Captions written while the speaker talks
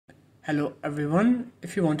Hello everyone,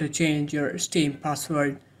 if you want to change your Steam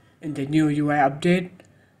password in the new UI update,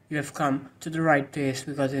 you have come to the right place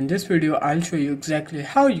because in this video I'll show you exactly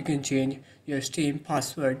how you can change your Steam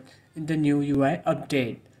password in the new UI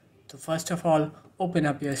update. So first of all, open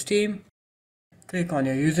up your Steam, click on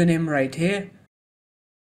your username right here,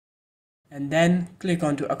 and then click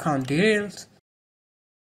on to account details,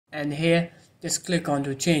 and here just click on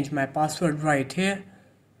to change my password right here.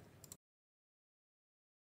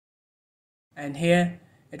 And here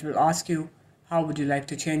it will ask you how would you like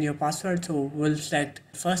to change your password. So we'll select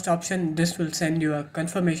the first option. This will send you a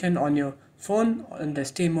confirmation on your phone on the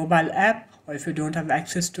Steam mobile app, or if you don't have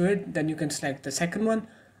access to it, then you can select the second one.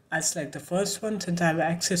 I'll select the first one since I have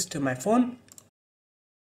access to my phone.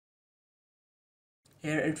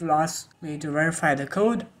 Here it will ask me to verify the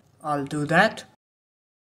code. I'll do that.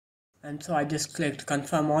 And so I just clicked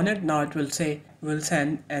confirm on it. Now it will say will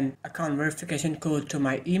send an account verification code to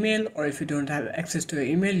my email, or if you don't have access to your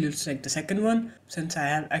email, you'll select the second one. Since I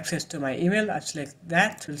have access to my email, I select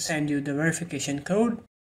that. It will send you the verification code.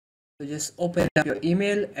 So just open up your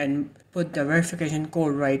email and put the verification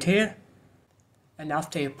code right here. And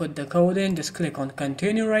after you put the code in, just click on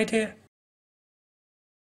continue right here.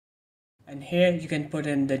 And here you can put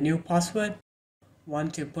in the new password.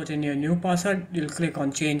 Once you put in your new password, you'll click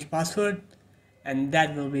on change password, and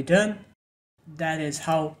that will be done. That is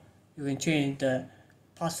how you can change the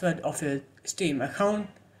password of your Steam account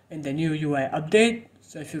in the new UI update.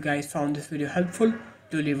 So if you guys found this video helpful,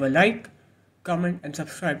 do leave a like, comment and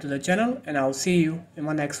subscribe to the channel, and I'll see you in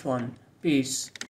my next one. Peace.